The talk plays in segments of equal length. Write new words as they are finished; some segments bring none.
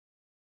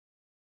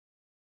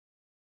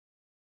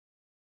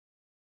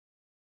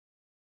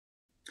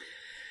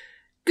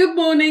Good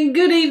morning,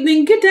 good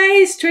evening, good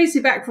day. It's Tracy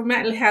back from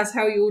Natalie House.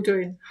 How are you all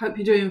doing? Hope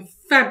you're doing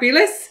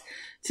fabulous.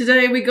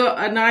 Today we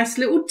got a nice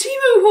little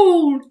Temu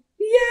haul.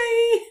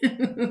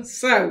 Yay!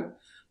 So,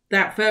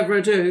 without further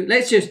ado,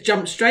 let's just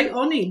jump straight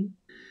on in.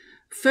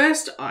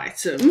 First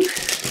item,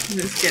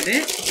 let's get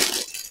it,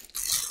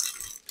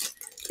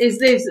 is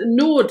this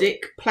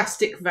Nordic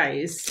plastic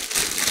vase.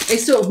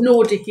 It's sort of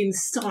Nordic in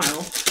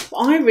style. But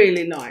I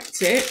really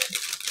liked it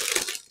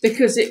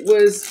because it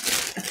was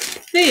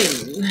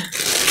thin.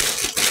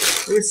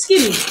 It was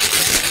skinny.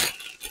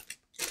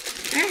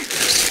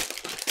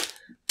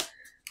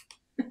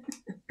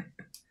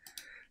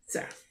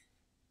 So,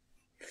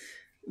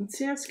 let's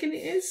see how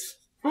skinny it is.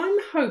 I'm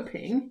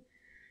hoping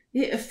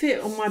it'll fit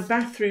on my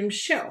bathroom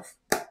shelf.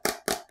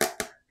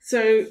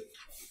 So,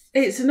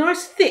 it's a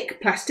nice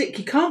thick plastic.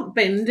 You can't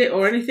bend it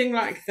or anything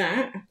like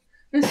that.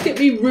 Let's get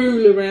me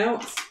ruler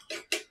out.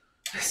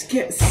 Let's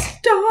get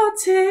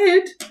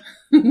started.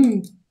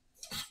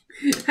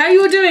 How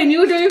you all doing? You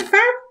all doing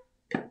fab?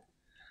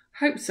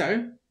 Hope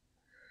so.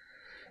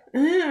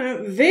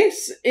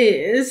 This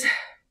is,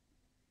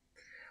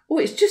 oh,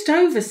 it's just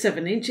over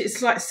 7 inches.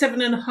 It's like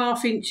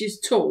 7.5 inches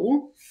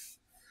tall.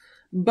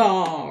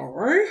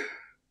 Bar.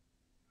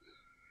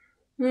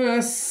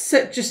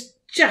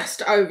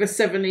 Just over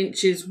 7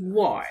 inches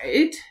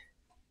wide.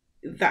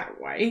 That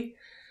way.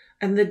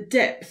 And the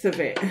depth of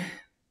it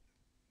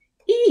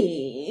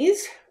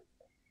is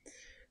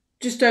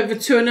just over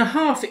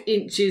 2.5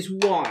 inches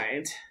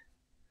wide.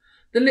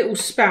 The little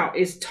spout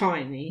is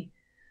tiny.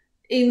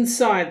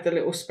 Inside the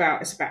little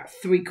spout is about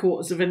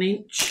 3/4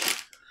 inch.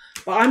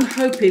 But I'm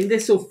hoping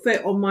this will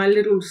fit on my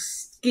little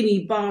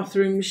skinny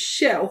bathroom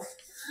shelf.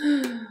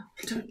 I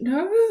don't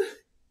know.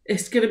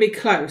 It's going to be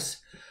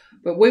close.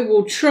 But we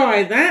will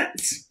try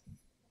that.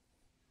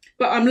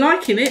 But I'm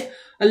liking it.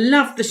 I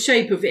love the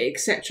shape of it,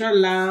 etc. I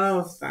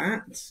love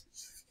that.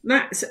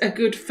 That's a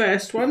good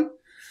first one.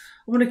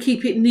 I want to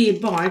keep it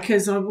nearby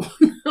because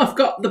I've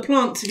got the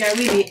plant to go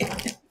with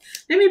it.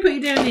 Let me put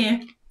you down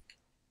here.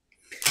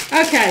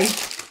 Okay.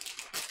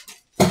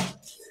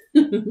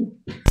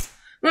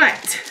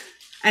 Right.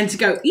 And to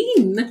go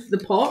in the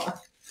pot,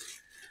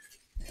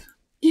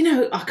 you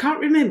know, I can't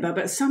remember,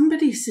 but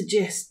somebody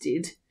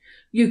suggested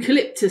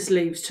eucalyptus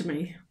leaves to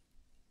me.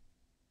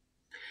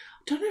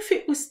 I don't know if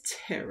it was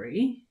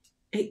Terry.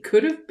 It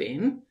could have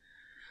been.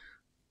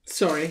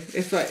 Sorry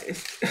if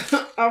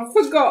I've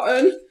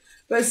forgotten.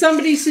 But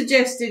somebody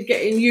suggested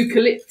getting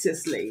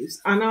eucalyptus leaves.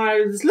 And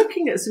I was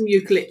looking at some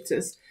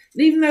eucalyptus.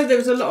 And even though there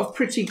was a lot of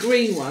pretty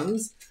green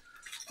ones,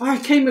 I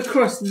came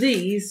across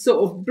these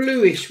sort of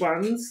bluish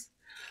ones.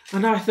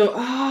 And I thought,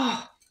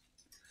 oh,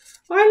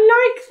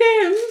 I like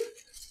them.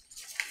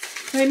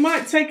 They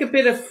might take a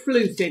bit of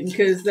floofing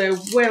because they're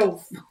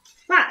well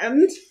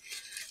flattened.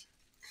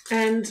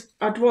 And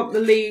I'd want the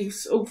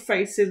leaves all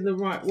facing the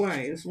right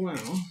way as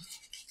well.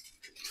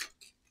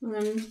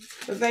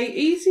 But they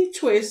easy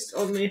twist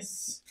on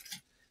this.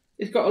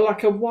 It's got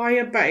like a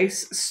wire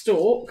base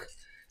stalk,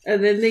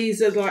 and then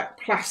these are like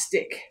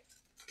plastic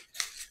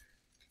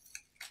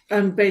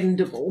and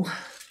bendable.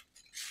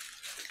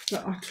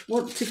 But I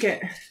want to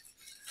get,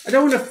 I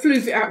don't want to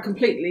floof it out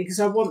completely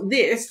because I want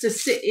this to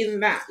sit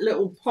in that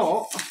little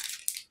pot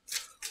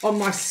on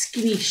my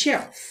skinny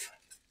shelf.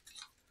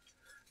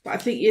 But I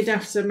think you'd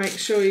have to make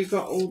sure you've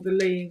got all the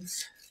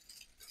leaves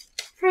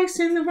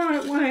facing the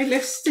right way.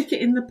 Let's stick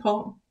it in the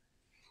pot.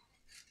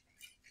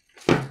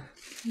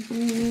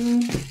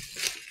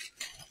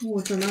 Oh,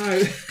 I don't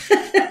know.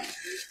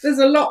 There's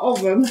a lot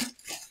of them.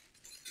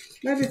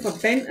 Maybe if I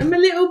bent them a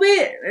little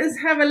bit. Let's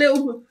have a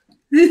little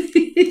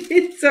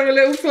let's have a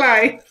little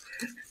play.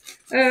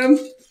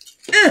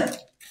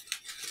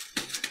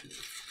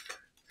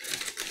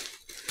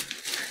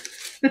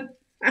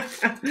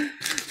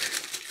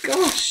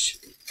 Gosh.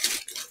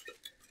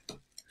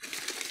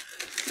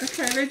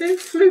 Okay, they do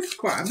floof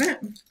quite a bit.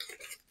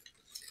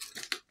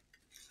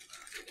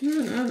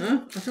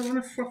 No. I don't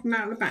want to froth them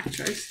out of the back,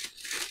 Trace.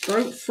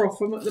 Don't froth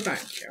them at the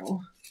back,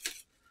 girl.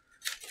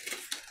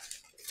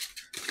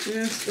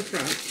 Just the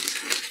front.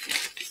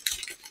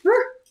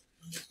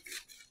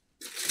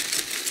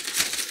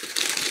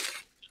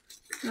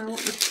 Now I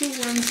want the tall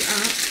ones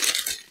up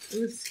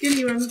and the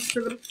skinny ones to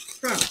the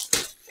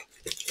front.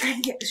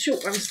 And get the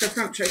short ones to the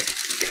front,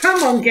 Trace.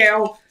 Come on,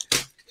 girl.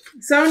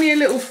 It's only a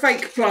little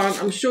fake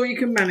plant. I'm sure you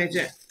can manage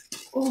it.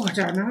 Oh, I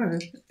don't know.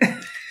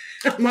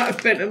 I might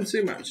have bent them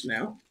too much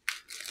now.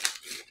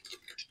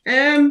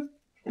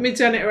 Let me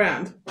turn it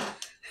around.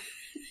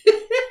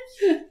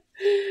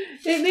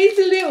 It needs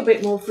a little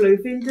bit more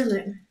floofing, doesn't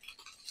it?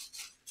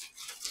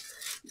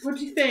 What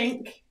do you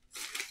think?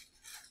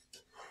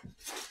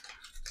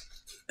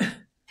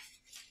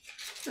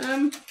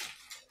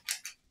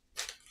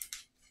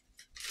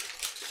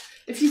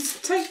 If you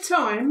take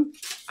time,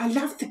 I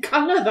love the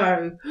colour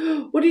though.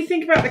 What do you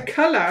think about the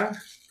colour?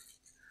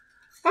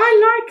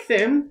 I like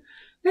them.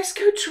 Let's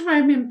go try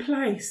them in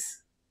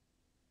place.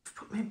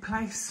 Put them in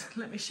place.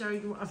 Let me show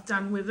you what I've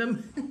done with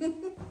them.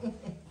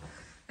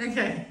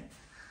 Okay.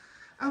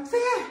 Up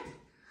there.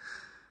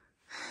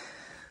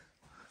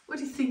 What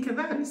do you think of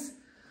those?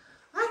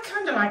 I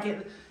kind of like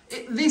it.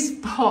 This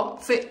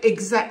pot fit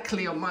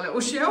exactly on my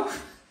little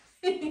shelf.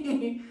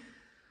 There's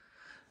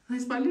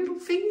my little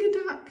finger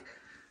duck.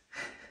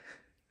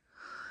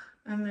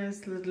 And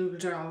there's the little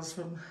jars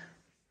from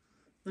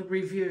the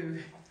review.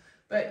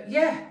 But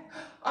yeah,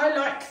 I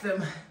like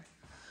them.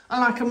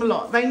 I like them a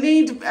lot. They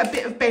need a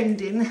bit of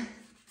bending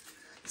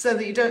so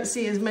that you don't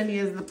see as many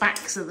as the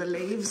backs of the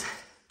leaves.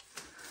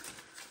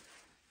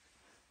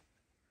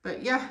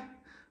 But yeah,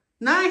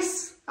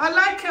 nice. I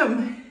like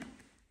them.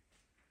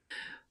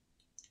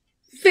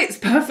 Fits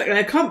perfectly.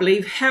 I can't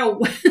believe how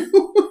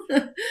well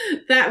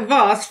that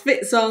vase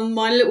fits on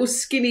my little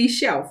skinny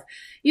shelf.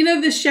 You know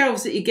the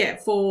shelves that you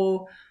get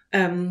for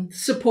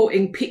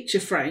supporting picture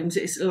frames?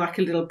 It's like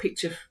a little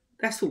picture.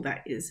 That's all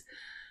that is.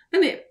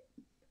 And it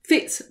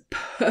fits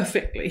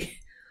perfectly.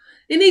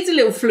 It needs a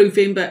little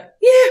floofing, but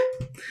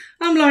yeah,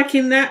 I'm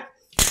liking that.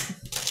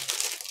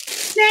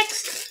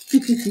 Next.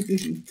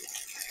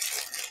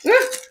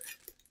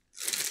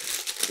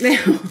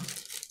 Now,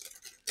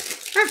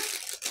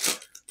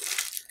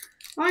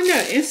 I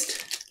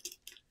noticed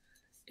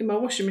in my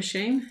washing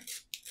machine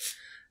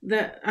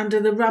that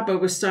under the rubber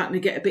was starting to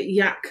get a bit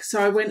yuck.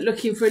 So I went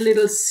looking for a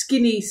little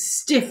skinny,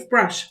 stiff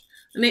brush,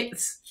 and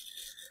it's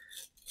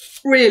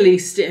really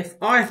stiff.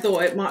 I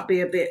thought it might be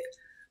a bit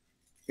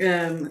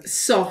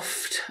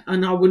soft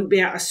and I wouldn't be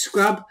able to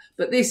scrub,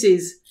 but this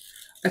is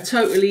a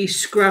totally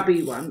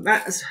scrubby one.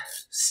 That's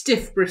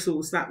stiff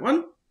bristles, that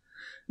one.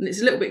 And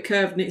it's a little bit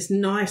curved and it's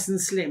nice and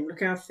slim.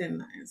 Look how thin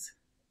that is.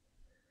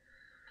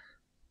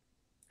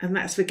 And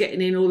that's for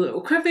getting in all the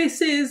little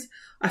crevices.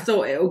 I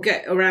thought it'll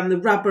get around the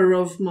rubber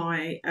of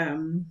my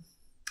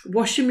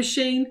washing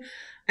machine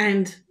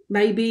and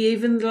maybe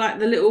even like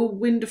the little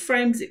window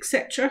frames,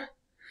 etc.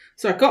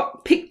 So I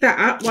picked that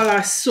up while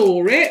I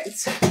saw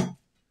it.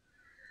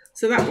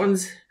 So that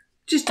one's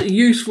just a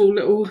useful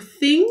little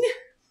thing.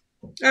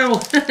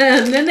 Oh,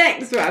 and the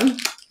next one.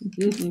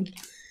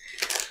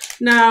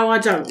 No, I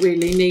don't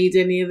really need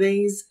any of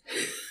these.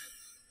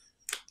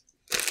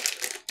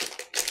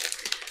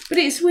 But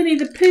it's Winnie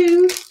the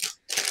Pooh,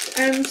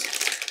 and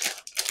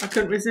I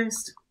couldn't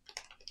resist.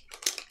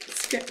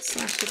 Let's get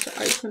Sasha to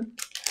open.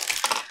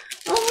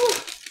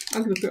 Oh,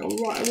 I'm going to put it on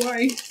right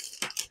away.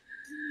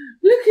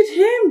 Look at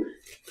him.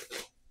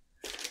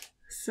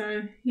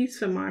 So he's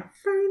for my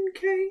phone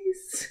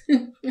case.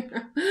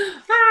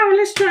 Oh,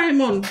 let's try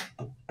him on.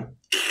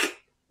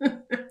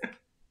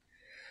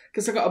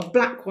 Because I've got a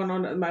black one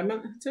on at the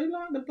moment. I do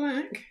like the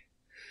black.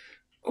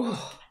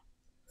 Oh,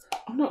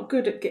 I'm not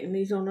good at getting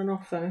these on and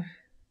off though.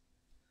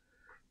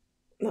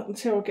 Not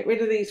until I get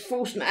rid of these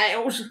false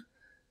nails.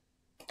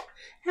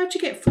 How do you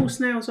get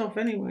false nails off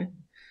anyway?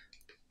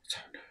 I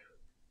don't know.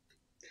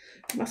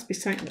 It must be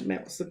something that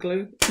melts the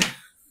glue.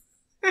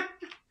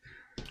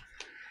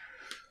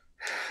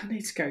 I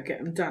need to go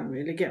get them done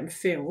really, get them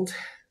filled.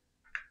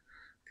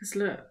 Because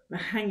look, they're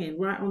hanging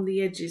right on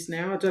the edges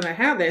now. I don't know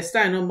how they're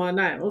staying on my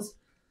nails.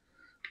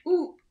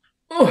 Ooh.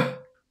 Oh,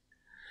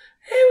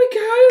 here we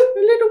go,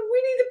 a little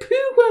Winnie the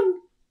Pooh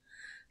one.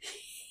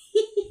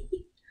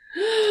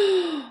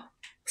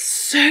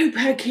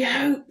 Super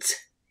cute.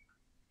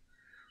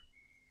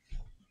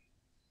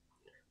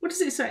 What does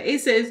it say?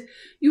 It says,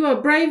 you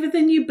are braver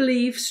than you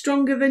believe,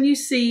 stronger than you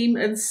seem,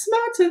 and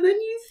smarter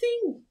than you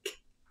think.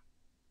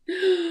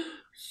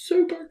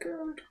 Super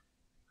good.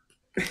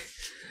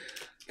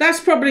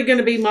 That's probably going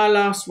to be my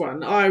last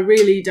one. I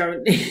really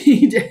don't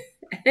need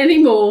any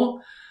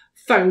more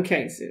phone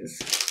cases.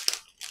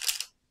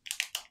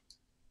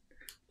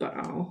 But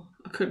oh,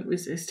 I couldn't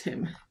resist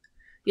him.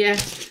 Yeah,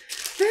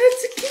 that's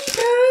a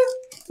keeper.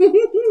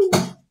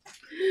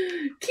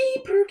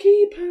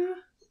 Keeper.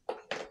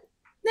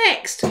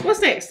 Next,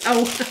 what's next?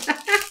 Oh,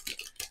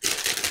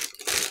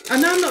 I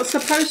know I'm not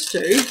supposed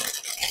to,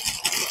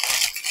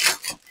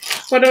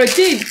 but I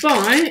did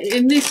buy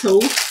in this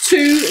haul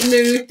 2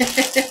 new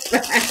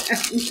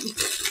headbands.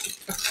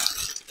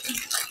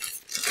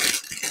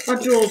 My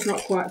drawer's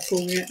not quite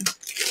full yet.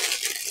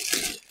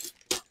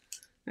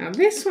 Now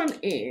this one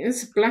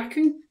is black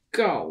and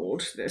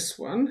gold, this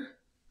one.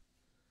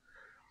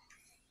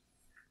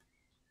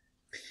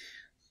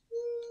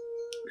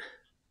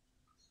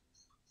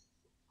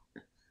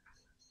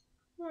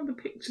 What are the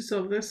pictures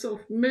of? They're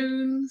sort of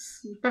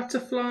moons,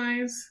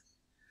 butterflies.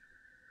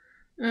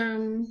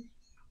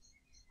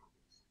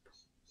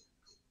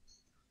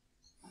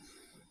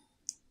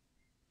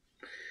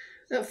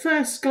 At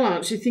first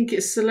glance you think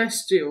it's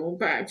celestial,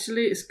 but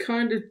actually it's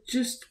kind of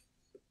just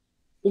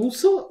all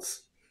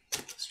sorts.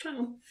 Let's try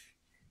on.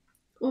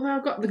 Although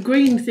I've got the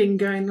green thing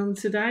going on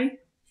today.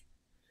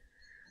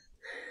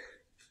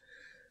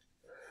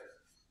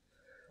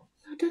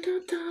 Da, da,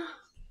 da.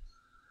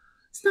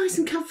 It's nice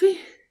and comfy.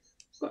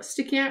 Got a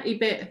sticky outy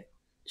bit.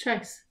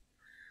 Chase,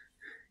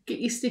 get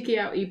your sticky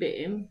outy bit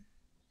in.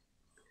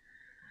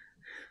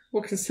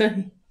 What can I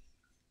say?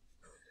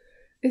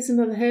 It's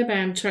another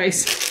hairband,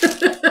 Trace.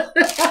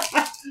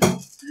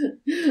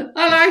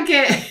 I like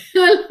it.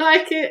 I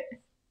like it.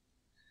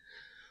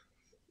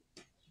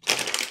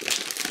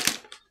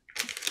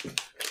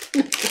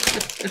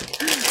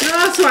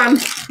 last one.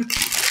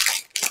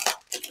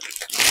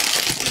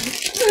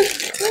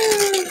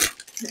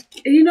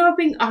 You know,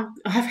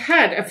 I've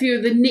had a few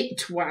of the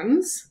knit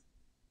ones,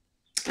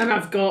 and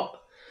I've got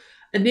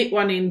a knit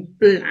one in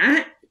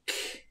black,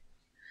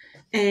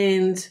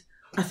 and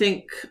I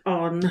think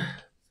on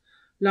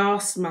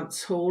last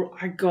month's haul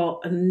I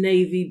got a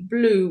navy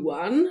blue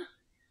one.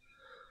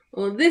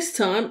 Well, this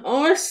time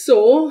I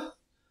saw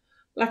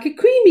like a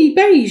creamy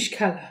beige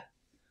colour,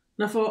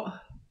 and I thought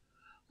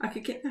I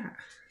could get that.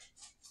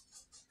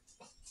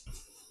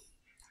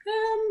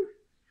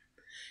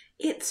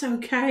 It's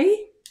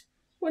okay.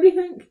 What do you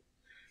think?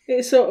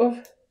 It's sort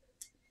of,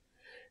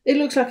 it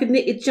looks like a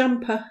knitted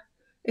jumper.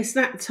 It's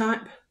that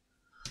type.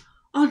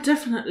 I'll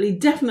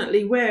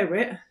definitely wear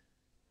it.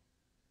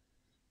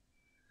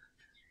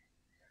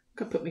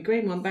 Could put my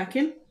green one back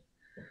in,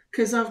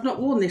 because I've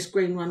not worn this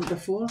green one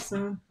before,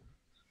 so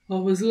I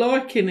was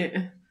liking it.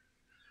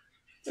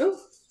 Oh.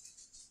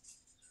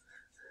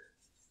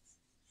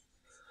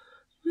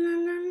 La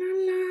la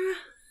la la.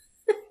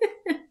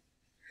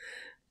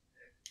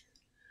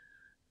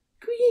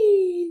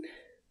 Green.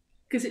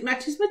 Because it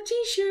matches my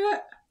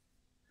t-shirt.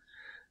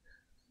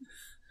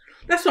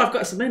 That's why I've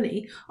got so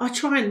many. I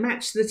try and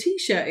match the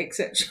t-shirt,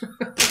 etc.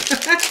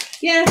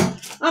 Yeah,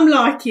 I'm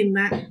liking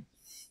that.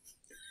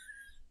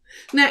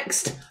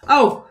 Next.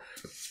 Oh,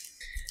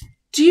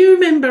 do you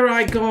remember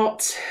I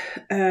got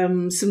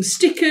some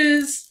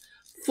stickers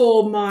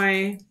for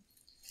my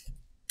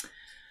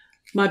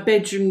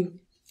bedroom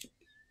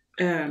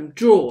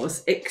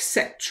drawers,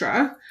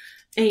 etc.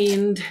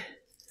 And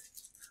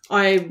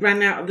I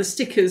ran out of the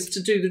stickers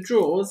to do the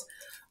drawers,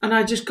 and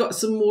I just got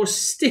some more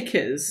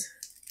stickers.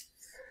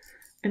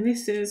 And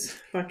this is,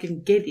 if I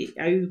can get it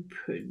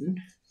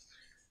open.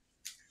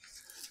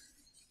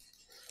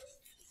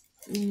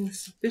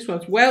 This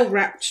one's well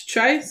wrapped,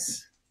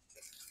 Trace.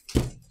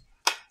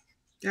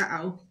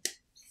 Uh-oh.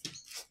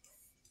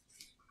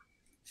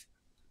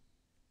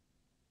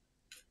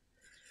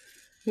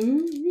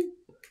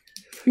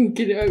 If I can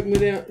get it open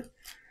without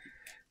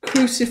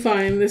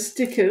crucifying the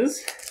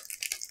stickers.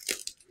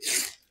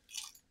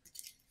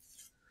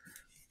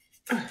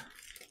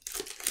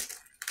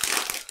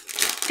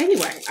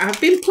 Anyway,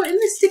 I've been putting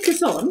the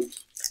stickers on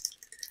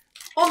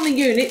the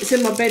units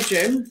in my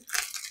bedroom,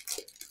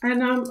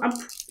 and I'm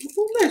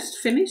almost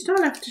finished.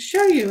 I'll have to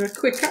show you a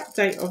quick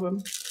update of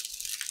them.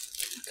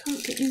 I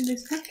can't get in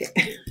this packet.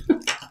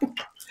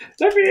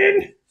 Let me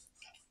in.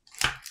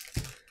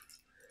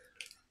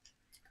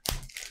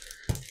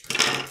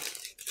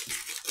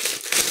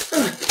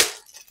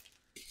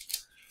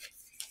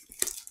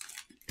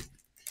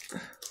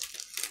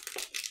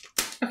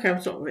 Okay,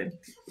 I'm sort of in.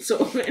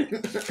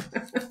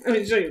 Let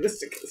me show you the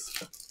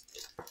stickers.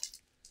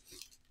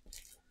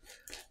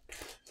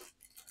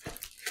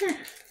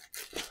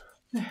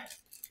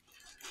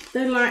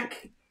 They're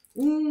like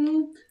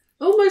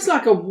almost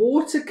like a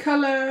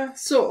watercolour,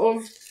 sort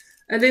of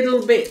a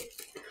little bit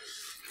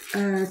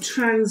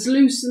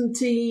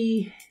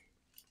translucent-y,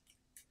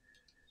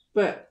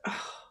 but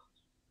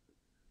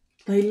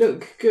they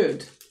look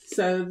good.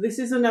 So this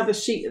is another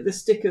sheet of the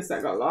stickers that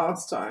I got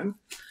last time.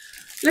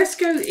 Let's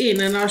go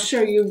in and I'll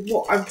show you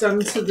what I've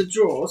done to the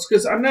drawers,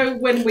 because I know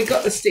when we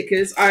got the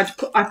stickers, I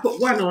put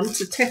one on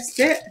to test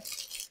it.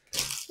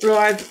 Well,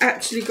 I've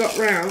actually got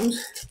round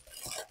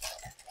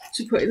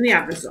to putting the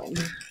others on,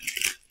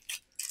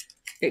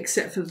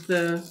 except for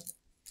the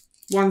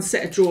one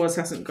set of drawers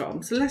hasn't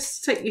gone. So let's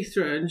take you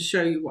through and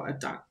show you what I've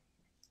done.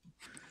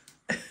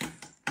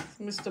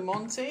 Mr.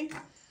 Monty,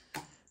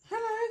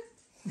 hello.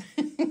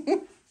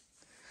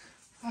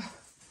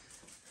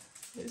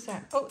 Who's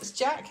that? Oh, it's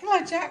Jack. Hello,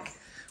 Jack.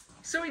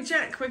 Sorry,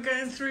 Jack, we're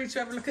going through to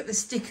have a look at the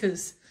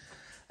stickers.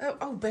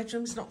 Oh,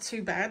 bedroom's not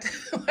too bad.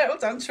 Well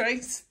done,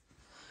 Trace.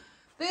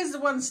 There's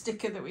the one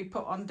sticker that we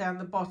put on down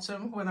the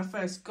bottom when I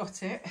first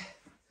got it.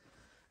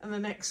 And the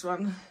next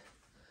one.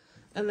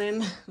 And then,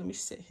 let me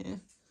sit here.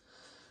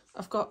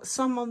 I've got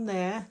some on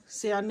there.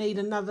 See, I need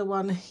another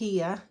one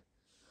here.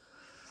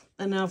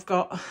 And I've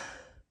got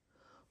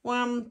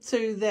 1,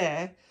 2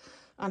 there.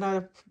 And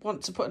I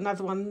want to put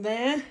another one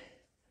there.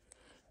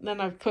 And then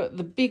I've put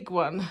the big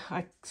one,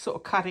 I sort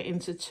of cut it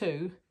into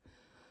 2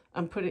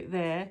 and put it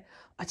there.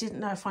 I didn't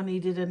know if I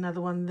needed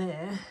another one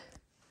there.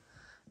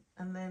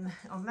 And then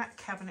on that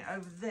cabinet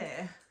over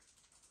there,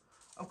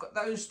 I've got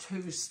those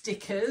 2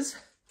 stickers.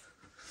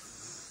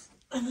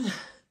 And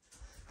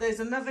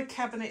there's another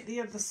cabinet the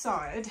other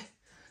side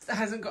that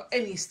hasn't got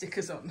any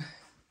stickers on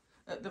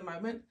at the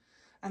moment.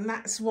 And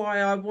that's why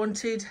I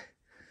wanted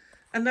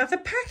another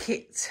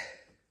packet.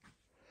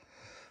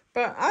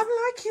 But I'm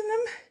liking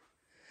them.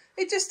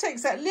 It just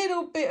takes that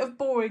little bit of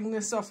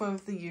boringness off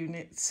of the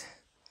units.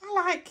 I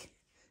like.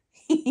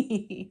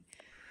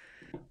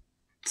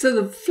 So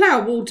the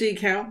flower wall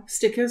decal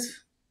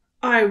stickers,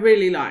 I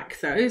really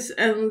like those.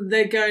 And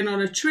they're going on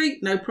a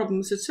treat, no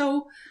problems at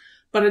all.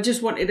 But I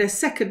just wanted a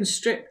second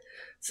strip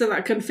so that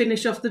I can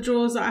finish off the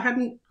drawers that I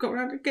hadn't got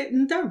around to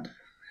getting done.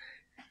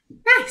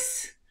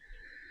 Nice.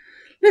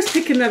 Let's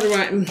pick another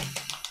item.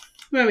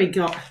 Where we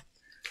got?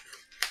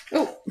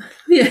 Oh,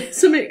 Yeah,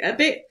 something a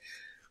bit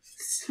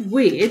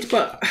weird,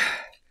 but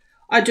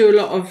I do a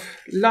lot of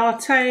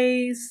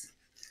lattes,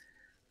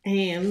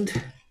 and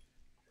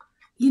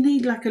you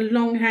need like a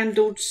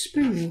long-handled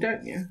spoon,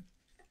 don't you?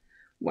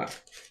 Well,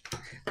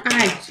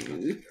 I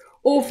do.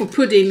 Or for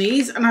pudding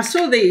these, and I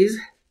saw these.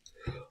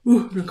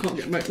 Ooh, I can't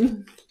get them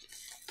open.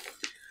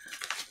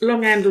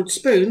 Long-handled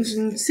spoons,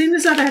 and seeing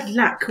as I've had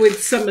luck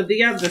with some of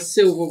the other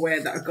silverware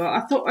that I got,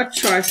 I thought I'd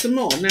try some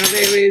more. Now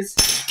there is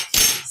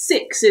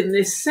 6 in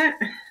this set,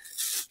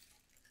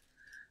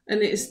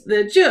 and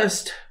they're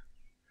just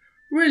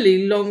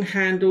really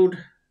long-handled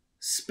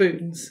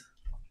spoons.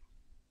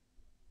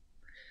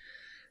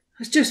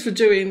 It's just for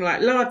doing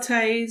like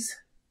lattes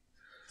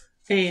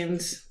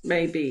and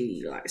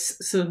maybe like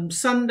some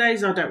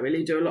sundaes. I don't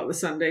really do a lot of the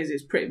sundaes.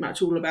 It's pretty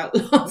much all about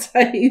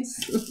lattes.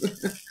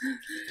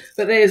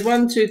 But there's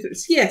 1, 2, 3,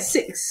 yeah,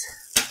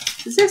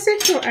 6. Is there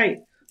 6 or 8?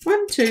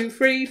 1, 2,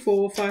 3,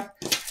 4, 5.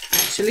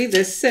 Actually,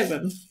 there's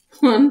 7.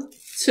 1,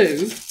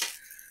 2,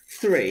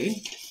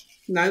 3.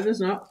 No, there's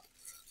not.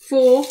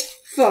 4,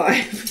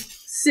 5,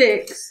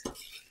 6,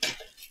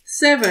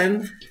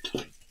 7,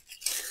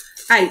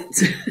 8.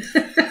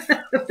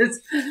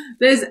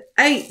 there's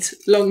 8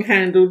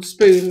 long-handled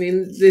spoon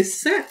in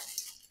this set.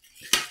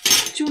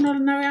 Do you want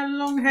to know how the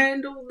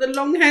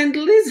long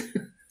handle is?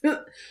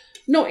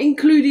 Not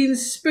including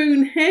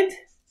spoon head.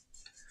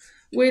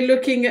 We're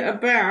looking at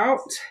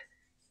about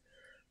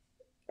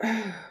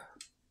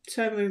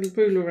turn the little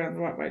ruler around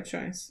the right way,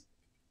 Trace.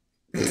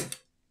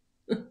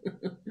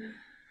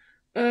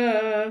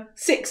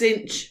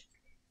 6-inch.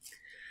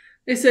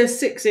 It's a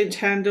 6-inch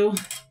handle,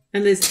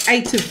 and there's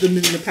 8 of them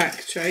in the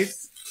pack,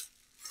 Trace.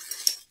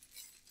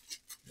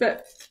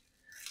 But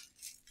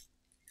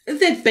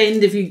they'd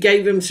bend if you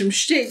gave them some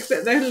shtick,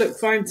 but they look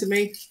fine to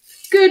me.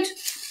 Good.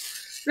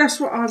 That's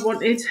what I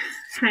wanted.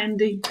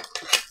 Handy.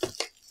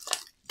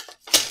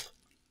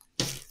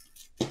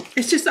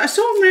 It's just that I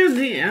saw them around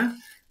here,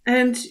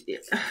 and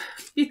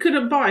you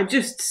couldn't buy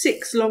just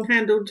 6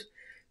 long-handled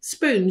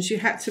spoons. You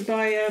had to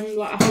buy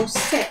like a whole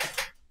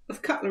set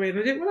of cutlery, and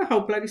I didn't want a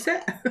whole bloody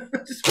set. I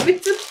just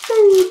wanted the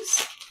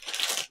spoons.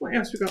 What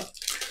else we got?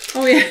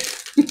 Oh yeah.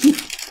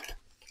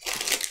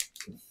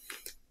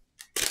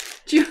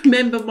 Do you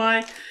remember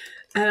my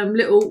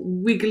little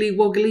wiggly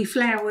woggly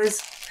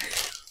flowers?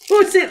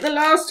 Was it the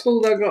last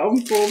haul I got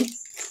on for?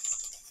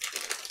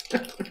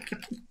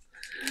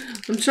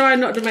 I'm trying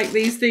not to make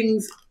these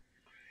things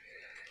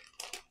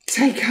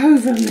take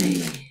over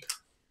me.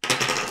 I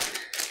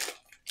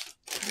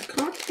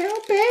can't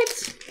help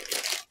it.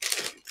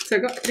 So I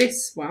got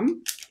this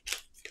one.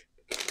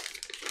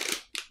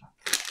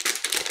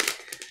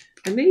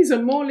 And these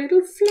are more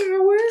little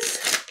flowers.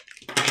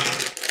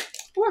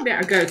 I won't be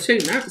able to go too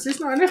nuts. There's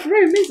not enough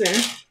room, is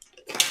there?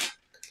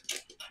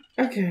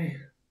 Okay.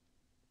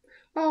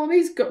 Oh,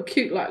 these got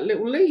cute like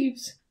little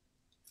leaves.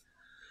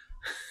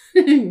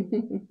 They're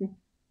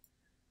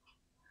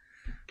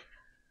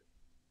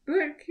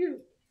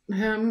cute.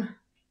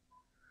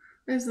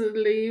 There's the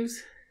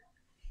leaves.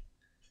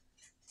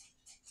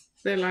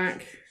 They're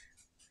like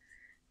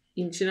 1.5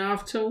 inch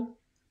tall.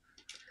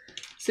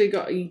 So you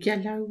got a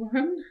yellow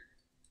one,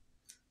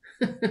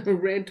 a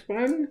red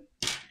one,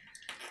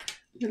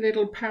 a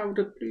little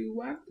powder blue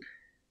one,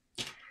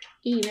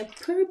 and a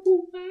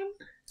purple one.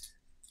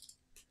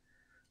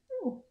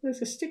 Oh,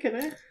 there's a sticker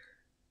there.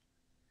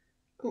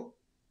 Oh,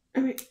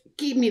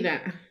 give me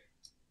that.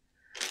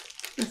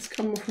 Let's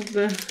come off of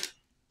the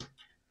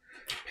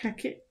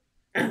packet.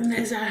 And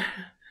there's a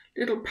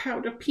little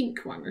powder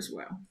pink one as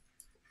well.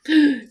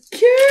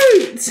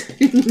 Cute!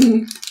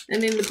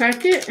 And in the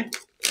packet,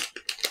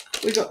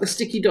 we got the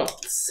sticky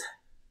dots.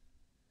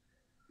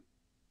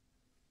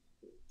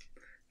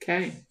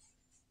 Okay.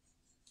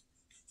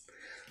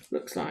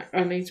 Looks like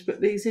I need to put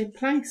these in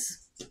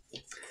place.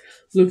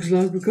 Looks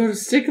like we've got to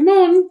stick them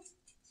on.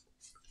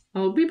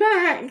 I'll be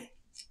back.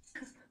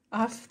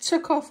 I've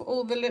took off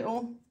all the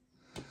little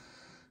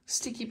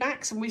sticky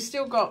backs, and we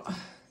still got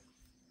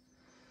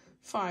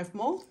 5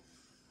 more.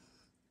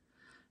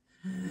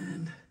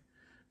 And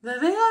there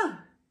they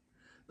are.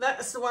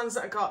 That's the ones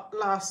that I got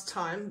last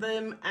time,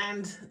 them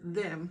and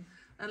them.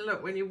 And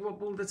look, when you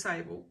wobble the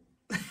table,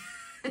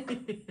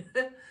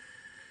 the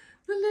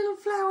little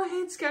flower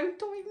heads go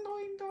doing,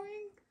 doing,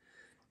 doing.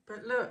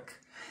 But look,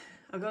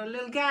 I've got a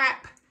little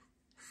gap.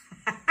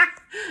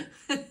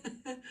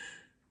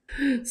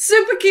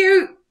 Super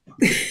cute.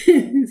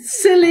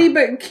 Silly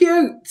but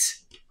cute.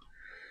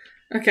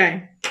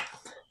 Okay,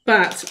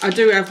 but I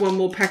do have one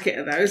more packet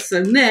of those.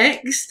 So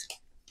next,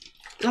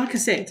 like I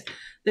said,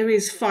 there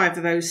is 5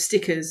 of those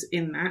stickers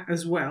in that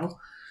as well,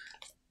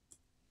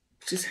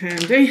 which is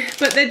handy.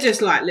 But they're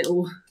just like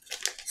little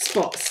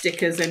spot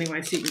stickers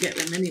anyway, so you can get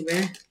them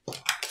anywhere.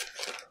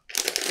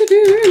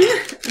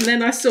 And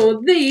then I saw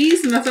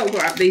these, and I thought,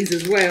 well, I'll have these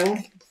as well.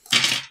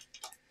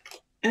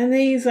 And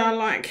these are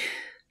like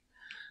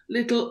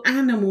little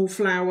animal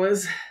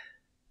flowers.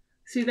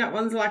 See, that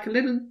one's like a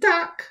little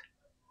duck.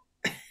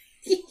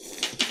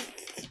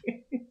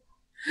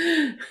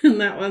 And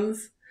that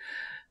one's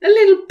a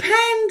little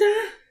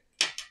panda.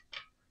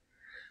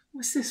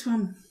 What's this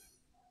one?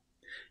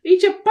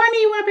 Eat a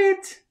bunny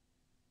rabbit.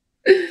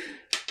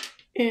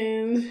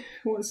 And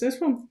what's this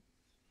one?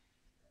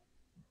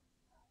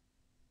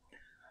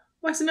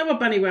 What's another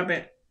bunny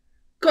rabbit?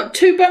 Got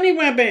 2 bunny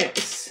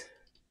rabbits.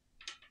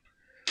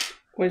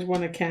 Where's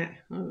one a cat?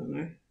 I don't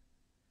know.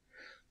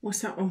 What's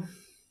that one?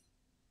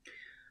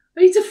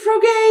 Eat a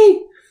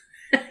froggy.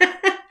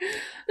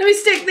 Let me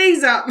stick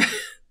these up.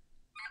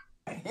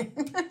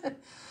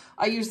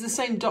 I use the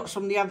same dots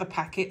from the other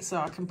packet so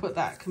I can put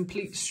that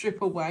complete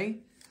strip away.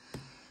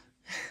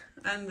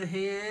 And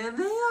here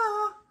they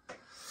are.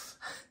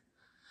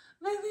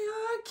 There they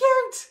are,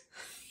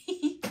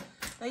 cute.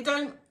 They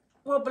don't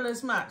wobble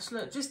as much.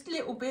 Look, just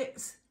little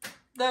bits.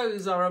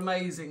 Those are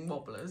amazing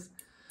wobblers.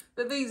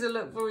 But these will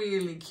look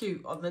really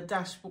cute on the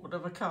dashboard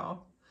of a car.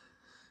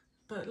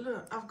 But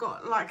look, I've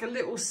got like a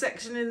little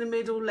section in the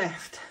middle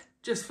left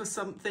just for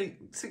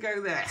something to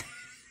go there.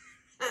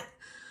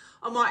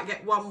 I might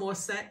get one more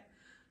set,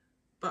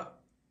 but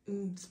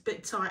it's a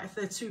bit tight if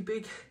they're too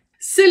big.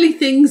 Silly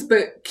things,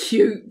 but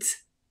cute.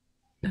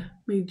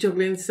 Me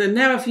juggling. So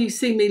now if you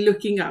see me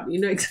looking up, you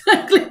know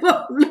exactly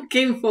what I'm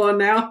looking for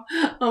now.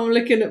 I'm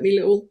looking at me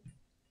little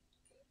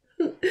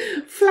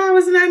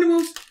flowers and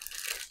animals.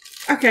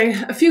 Okay,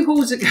 a few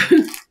hauls ago,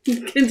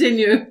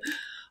 continue.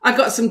 I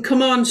got some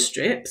command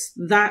strips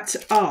that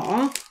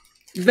are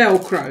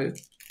Velcro.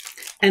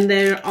 And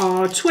there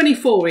are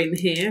 24 in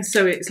here,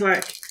 so it's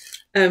like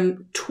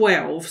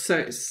 12, so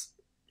it's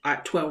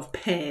like 12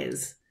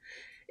 pairs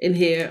in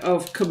here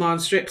of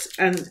command strips.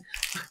 And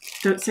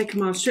don't say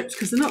command strips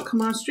because they're not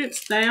command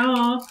strips, they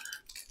are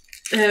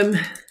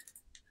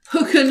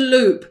hook and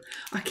loop.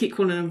 I keep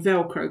calling them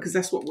Velcro because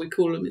that's what we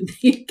call them in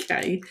the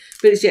UK,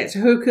 but it's, yeah, it's a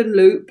hook and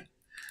loop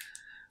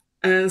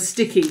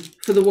sticky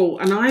for the wall.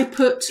 And I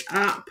put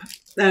up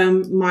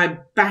my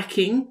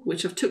backing,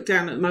 which I've took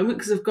down at the moment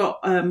because I've got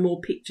more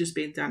pictures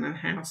being done in the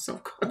house, so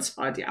I've got to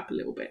tidy up a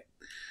little bit.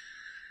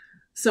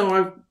 So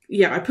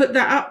I put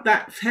that up,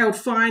 that held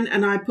fine,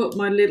 and I put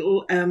my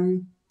little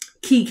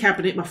key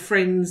cabinet, my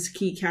friend's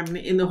key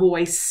cabinet in the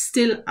hallway,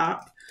 still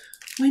up.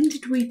 When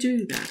did we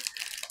do that?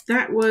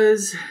 That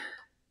was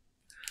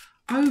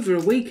over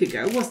a week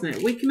ago, wasn't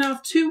it? A week and a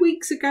half, 2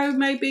 weeks ago,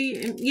 maybe.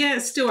 And yeah,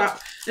 it's still up.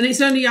 And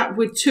it's only up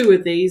with 2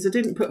 of these. I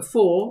didn't put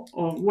 4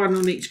 or 1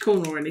 on each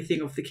corner or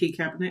anything of the key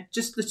cabinet,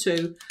 just the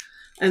 2.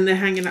 And they're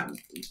hanging up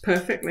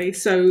perfectly.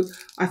 So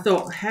I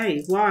thought,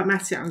 hey, while I'm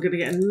at it, I'm going to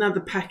get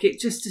another packet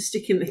just to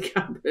stick in the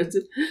cupboard.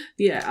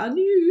 Yeah,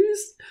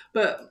 unused.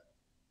 But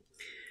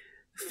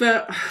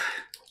for,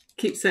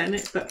 keep saying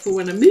it, but for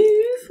when I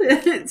move,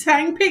 to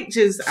hang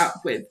pictures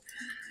up with.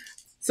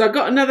 So I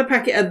got another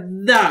packet of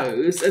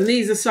those, and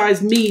these are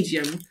size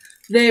medium.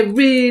 They're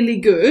really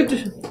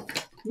good.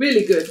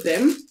 Really good,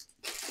 them.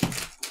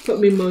 Put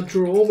them in my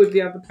drawer with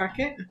the other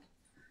packet.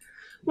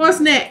 What's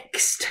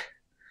next?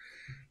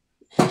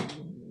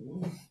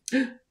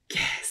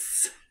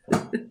 Yes.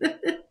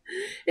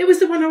 It was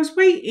the one I was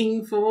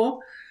waiting for.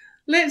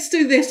 Let's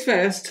do this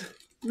first.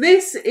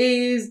 This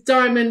is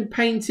diamond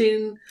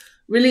painting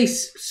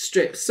release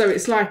strips. So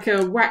it's like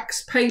a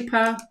wax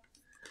paper.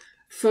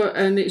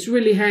 And it's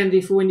really handy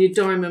for when you're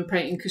diamond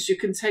painting because you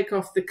can take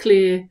off the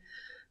clear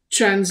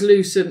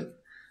translucent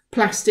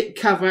plastic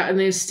cover and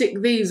then stick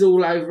these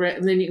all over it,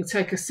 and then you can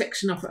take a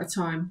section off at a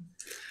time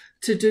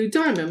to do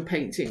diamond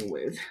painting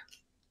with.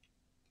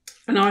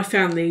 And I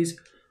found these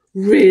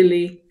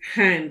really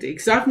handy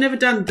because I've never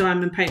done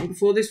diamond painting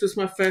before. This was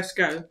my first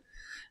go.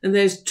 And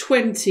there's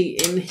 20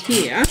 in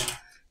here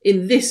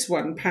in this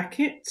one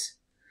packet,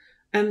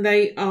 and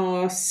they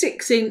are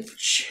 6"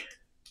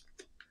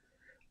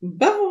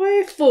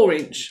 by 4".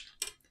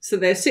 So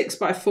they're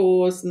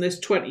 6x4s, and there's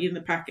 20 in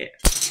the packet.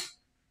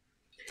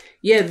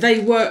 Yeah, they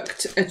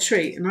worked a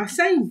treat. And I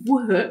say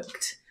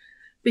worked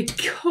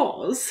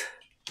because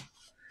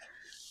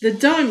the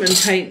diamond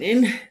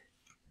painting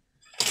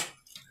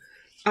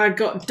I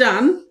got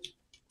done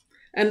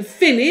and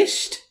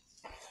finished.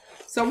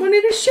 So I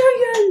wanted to show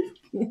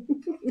you.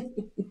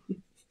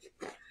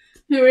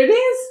 Here it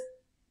is.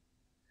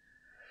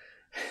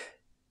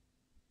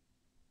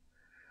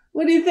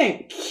 What do you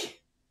think?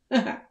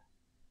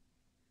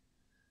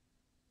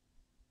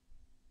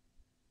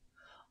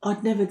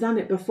 I'd never done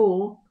it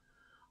before.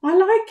 I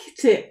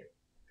liked it.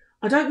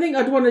 I don't think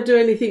I'd want to do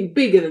anything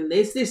bigger than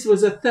this. This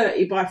was a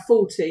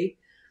 30x40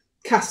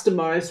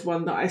 customised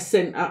one that I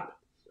sent up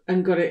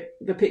and got it,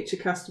 the picture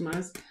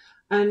customised.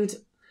 And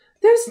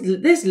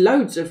there's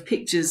loads of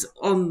pictures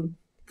on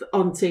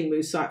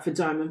Temu's site for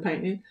diamond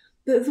painting.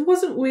 There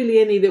wasn't really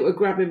any that were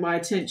grabbing my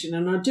attention,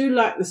 and I do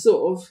like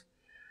the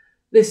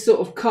this sort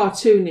of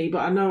cartoony, but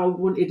I know I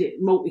wanted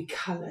it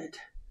multicoloured.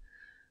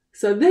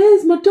 So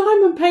there's my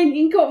diamond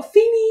painting got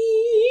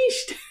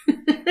finished.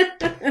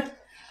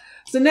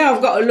 So now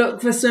I've got to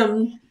look for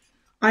some,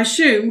 I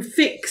assume,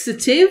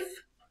 fixative.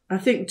 I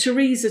think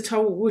Teresa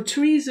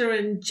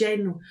and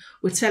Jen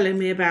were telling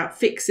me about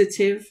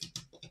fixative.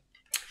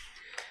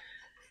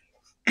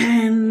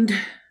 And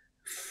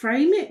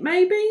frame it,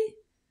 maybe?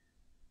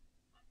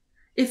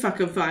 If I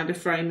can find a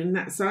frame in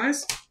that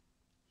size.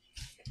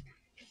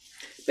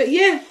 But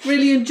yeah,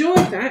 really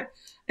enjoyed that.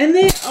 And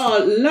there are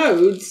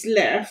loads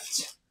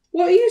left.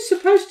 What are you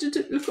supposed to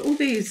do? Look at all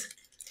these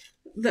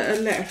that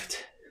are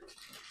left.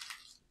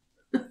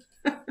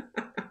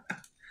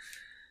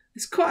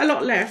 There's quite a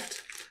lot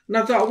left. And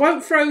I thought I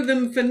won't throw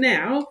them for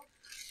now,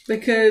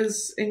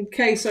 because in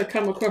case I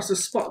come across a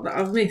spot that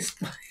I've missed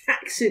by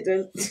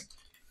accident.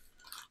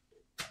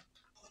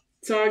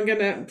 So I'm going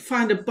to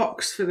find a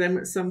box for them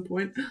at some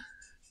point.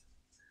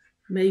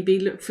 Maybe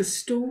look for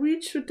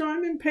storage for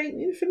diamond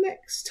painting for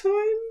next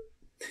time.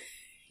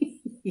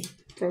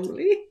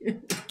 Probably.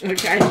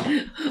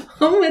 Okay,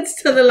 onwards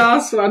to the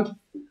last one.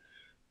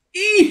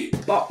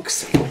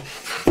 Box.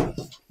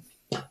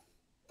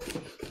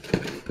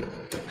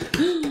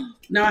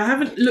 Now, I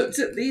haven't looked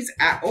at these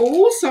at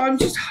all, so I'm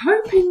just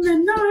hoping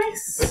they're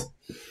nice.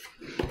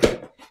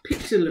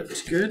 Picture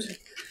looked good.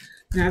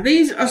 Now,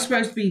 these are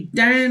supposed to be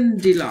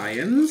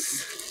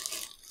dandelions,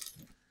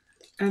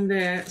 and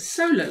they're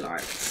solar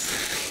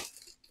lights.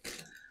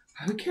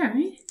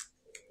 Okay.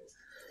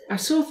 I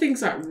saw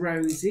things like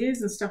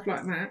roses and stuff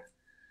like that,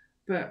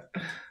 but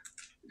I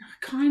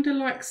kind of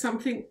like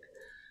something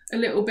a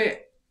little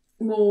bit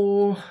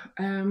more,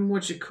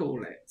 what do you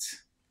call it?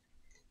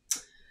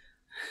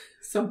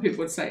 Some people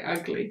would say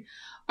ugly.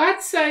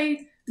 I'd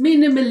say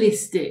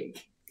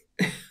minimalistic.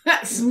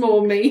 That's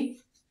more me.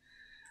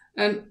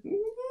 And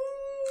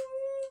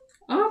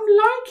I'm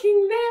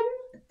liking them.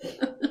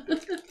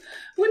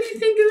 What do you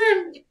think of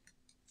them?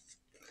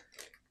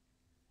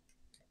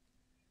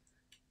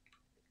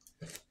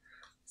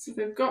 So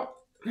they've got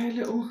their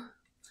little...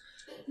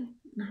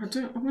 No,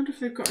 I wonder if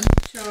they've got any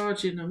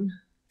charge in them.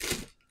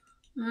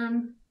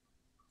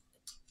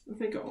 Have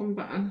they got on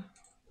button?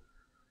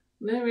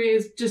 There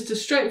is just a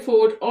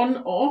straightforward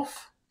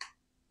on-off.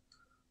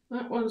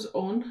 That one's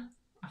on,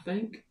 I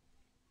think.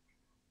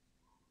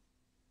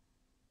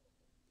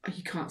 Oh,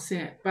 you can't see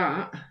it,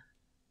 but...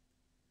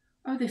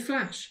 Oh, they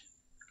flash.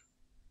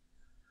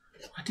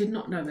 I did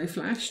not know they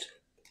flashed.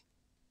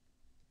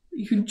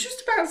 You can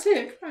just about see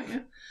it, can't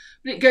you?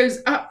 But it goes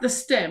up the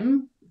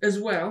stem as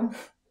well.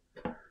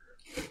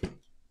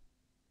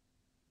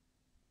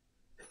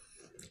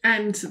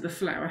 And to the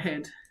flower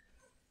head.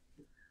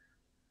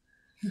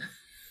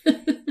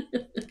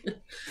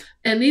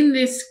 And in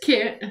this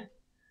kit,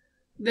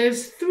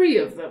 there's 3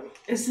 of them.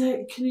 Is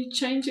there? Can you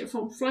change it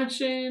from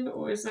flashing,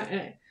 or is that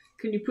it?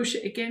 Can you push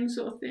it again,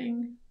 sort of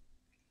thing?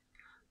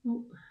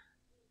 Oh.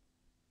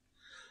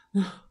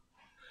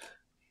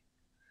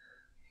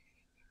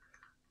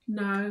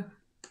 No,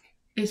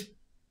 it's.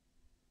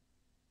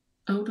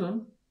 Hold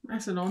on,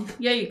 that's an on.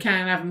 Yeah, you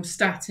can have them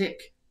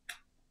static.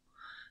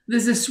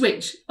 There's a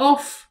switch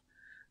off,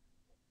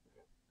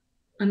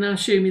 and I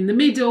assume in the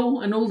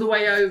middle and all the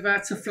way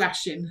over to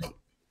flashing.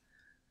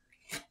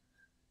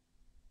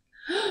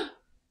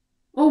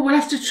 Oh, we'll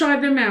have to try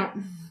them out.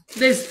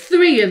 There's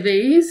 3 of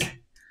these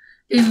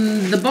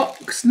in the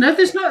box. No,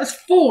 there's not. There's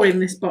 4 in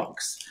this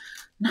box.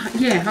 No,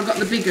 yeah, I got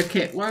the bigger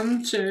kit.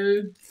 1,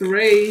 2,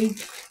 3,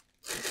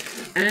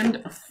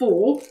 and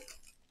 4.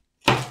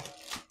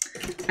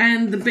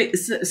 And the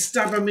bits that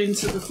stab them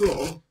into the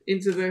floor,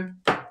 into the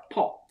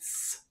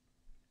pots.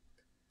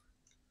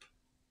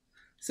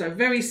 So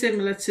very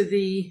similar to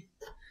the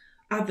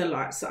other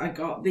lights that I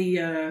got,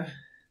 the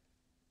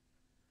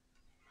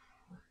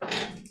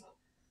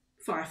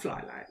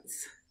firefly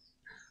lights.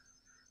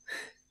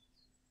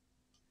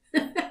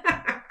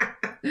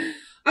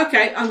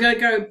 Okay, I'm going to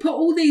go put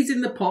all these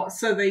in the pot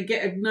so they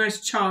get a nice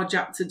charge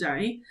up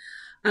today.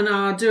 And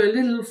I'll do a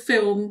little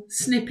film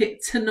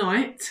snippet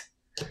tonight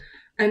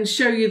and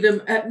show you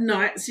them at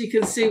night so you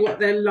can see what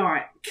they're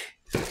like.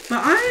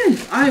 But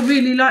I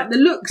really like the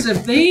looks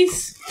of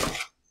these.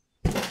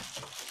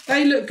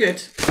 They look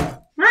good.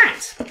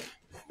 Right.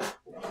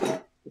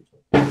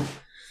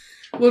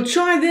 We'll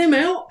try them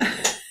out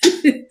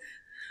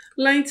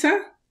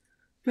later.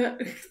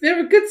 But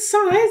they're a good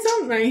size,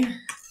 aren't they?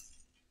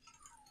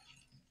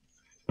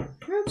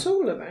 How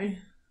tall are they?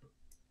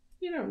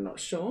 You know, I'm not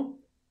sure.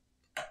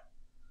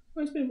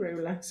 Where's my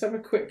ruler? Let's have a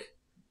quick...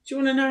 Do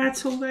you want to know how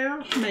tall they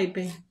are?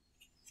 Maybe.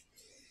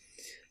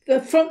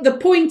 The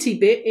pointy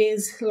bit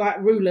is like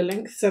ruler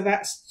length, so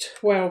that's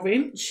 12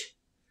 inch.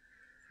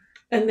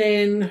 And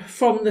then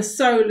from the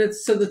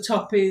solars to the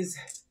top is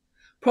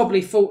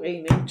probably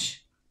 14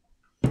 inch.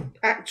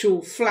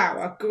 Actual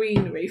flower,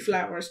 greenery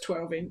flower is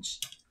 12 inch.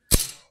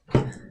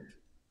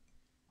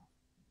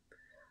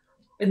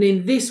 And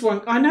in this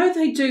one, I know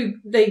they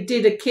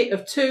did a kit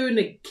of 2 and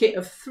a kit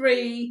of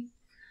 3.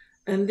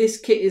 And this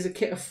kit is a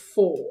kit of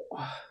 4.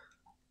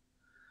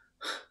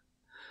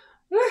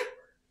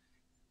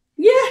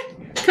 Yeah,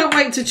 can't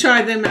wait to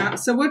try them out.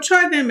 So we'll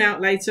try them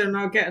out later and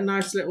I'll get a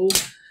nice little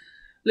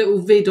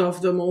vid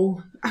of them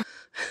all.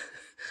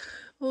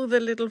 All the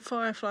little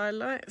firefly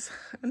lights.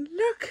 And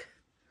look,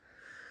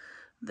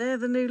 they're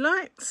the new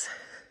lights.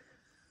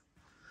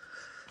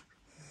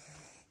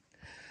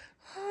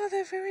 Oh,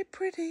 they're very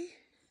pretty.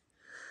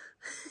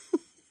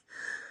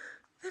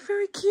 They're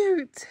very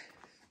cute.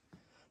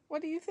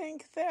 What do you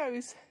think of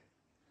those?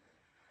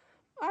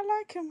 I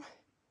like them.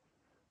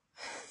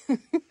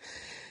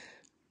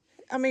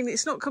 I mean,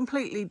 it's not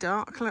completely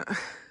dark, look,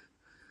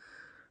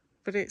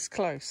 but it's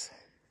close.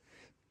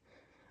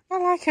 I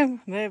like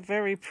them. They're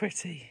very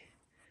pretty.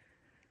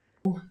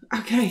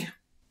 Okay,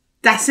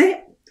 that's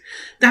it.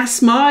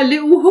 That's my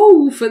little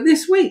haul for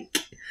this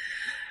week.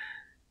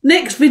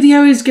 Next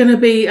video is going to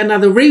be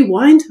another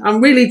rewind.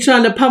 I'm really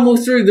trying to pummel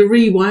through the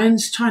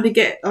rewinds, trying to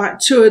get like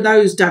 2 of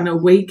those done a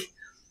week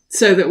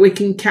so that we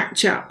can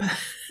catch up.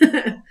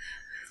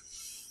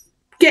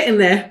 Getting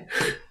there.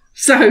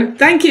 So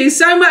thank you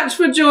so much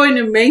for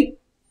joining me.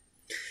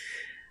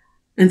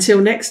 Until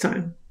next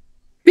time,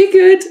 be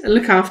good and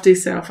look after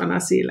yourself, and I'll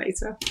see you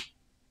later.